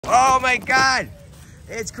Oh my God!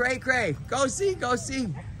 It's Cra Cra. Go see, go see.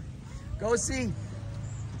 Go see.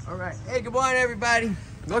 All right. Hey, good morning, everybody.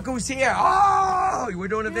 Look who's here. Oh, we're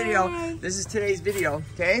doing a video. Hi. This is today's video,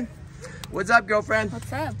 okay? What's up, girlfriend?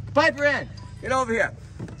 What's up? Piper in. Get over here.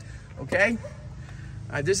 Okay?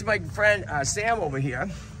 This is my friend Sam over here.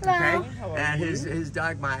 Okay? Hello. And his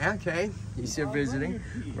dog Maya, okay? He's here visiting,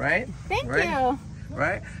 right? Thank right? you.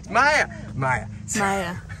 Right? Maya. Maya.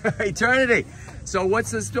 Eternity. So what's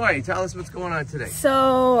the story? Tell us what's going on today.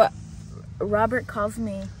 So, Robert calls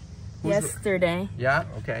me yesterday. Yeah,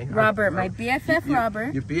 okay. Robert, my BFF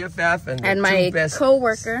Robert. Your BFF and And the my two best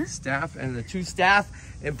co-worker. staff and the two staff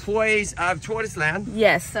employees of TortoiseLand.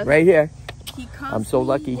 Yes. Okay. Right here. He called I'm so me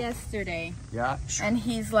lucky. yesterday. Yeah. And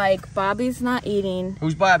he's like, Bobby's not eating.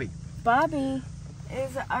 Who's Bobby? Bobby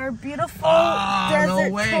is our beautiful Oh, no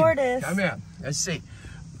desert way. tortoise. Come here. Let's see.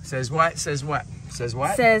 Says what? Says what? Says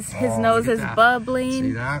what? Says his nose is bubbling.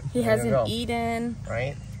 See that? He There you hasn't go. eaten.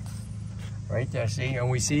 Right? Right there, see? And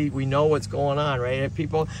we know what's going on, right,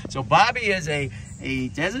 people? So Bobby is a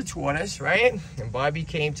desert tortoise, right? And Bobby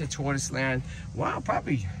came to TortoiseLand, wow,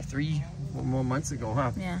 probably 3 more months ago,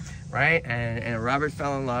 huh? Yeah. Right? And Robert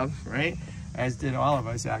fell in love, right? As did all of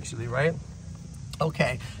us, actually, right?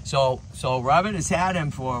 Okay, so Robert has had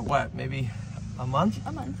him for what, maybe a month?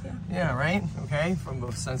 A month, yeah. Yeah, right? Okay,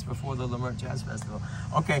 since before the Lamert Jazz Festival.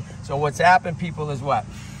 Okay, so what's happened, people, is what?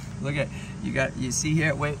 Look at, you see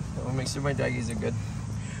here, wait, I'll make sure my doggies are good.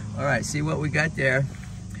 All right, see what we got there?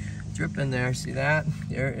 Dripping there, see that?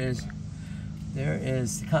 There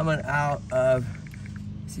is coming out of,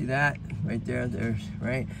 see that? Right there, there's,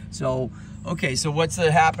 right? So, okay, so what's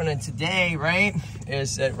happening today, right?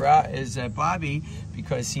 Is that Bobby,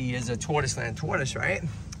 because he is a TortoiseLand tortoise, right?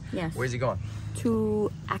 Yes. Where's he going?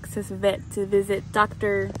 To Access Vet to visit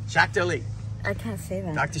Dr. Shakhtar Lee. I can't say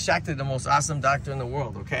that. Dr. Shakhtar, the most awesome doctor in the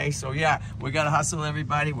world, okay? So yeah, we gotta hustle,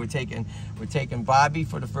 everybody. We're taking Bobby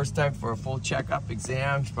for the first time for a full checkup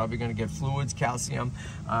exam. He's probably gonna get fluids, calcium,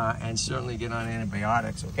 and certainly get on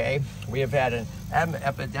antibiotics, okay? We have had an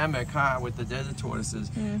epidemic, with the desert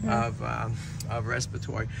tortoises of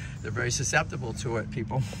respiratory. They're very susceptible to it,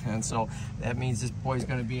 people. And so that means this boy's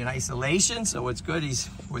gonna be in isolation, so it's good he's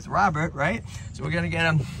with Robert, right? So we're gonna get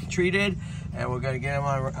him treated, and we're gonna get him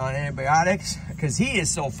on antibiotics, because he is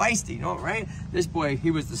so feisty, you know, right? This boy,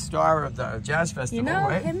 he was the star of the Jazz Festival, You know,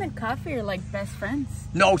 right? him and Coffee are like best friends.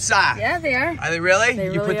 No, sir. Yeah, they are. Are they really? They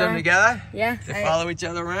you really put them are. together? Yeah. They follow each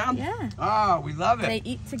other around? Yeah. Oh, we love it. They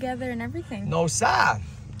eat together and everything. No, sir.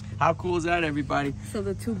 How cool is that, everybody? So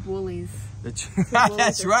the two bullies. That's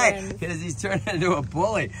are right, friends. because he's turned into a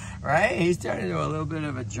bully, right? He's turned into a little bit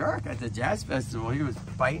of a jerk at the Jazz Festival. He was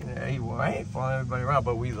fighting, right? Following everybody around,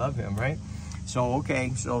 but we love him, right? So,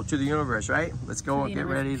 okay, so to the universe, right? Let's go and get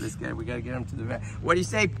ready. We got to get him to the vet. What do you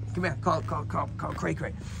say? Come here, call Cra Cra.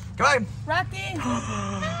 Come on. Rocky.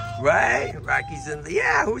 Right? Rocky's in the,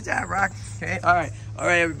 yeah, who's that, Rock? Okay, all right,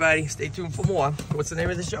 everybody, stay tuned for more. What's the name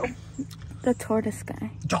of the show? The Tortoise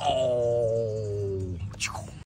Guy. Oh.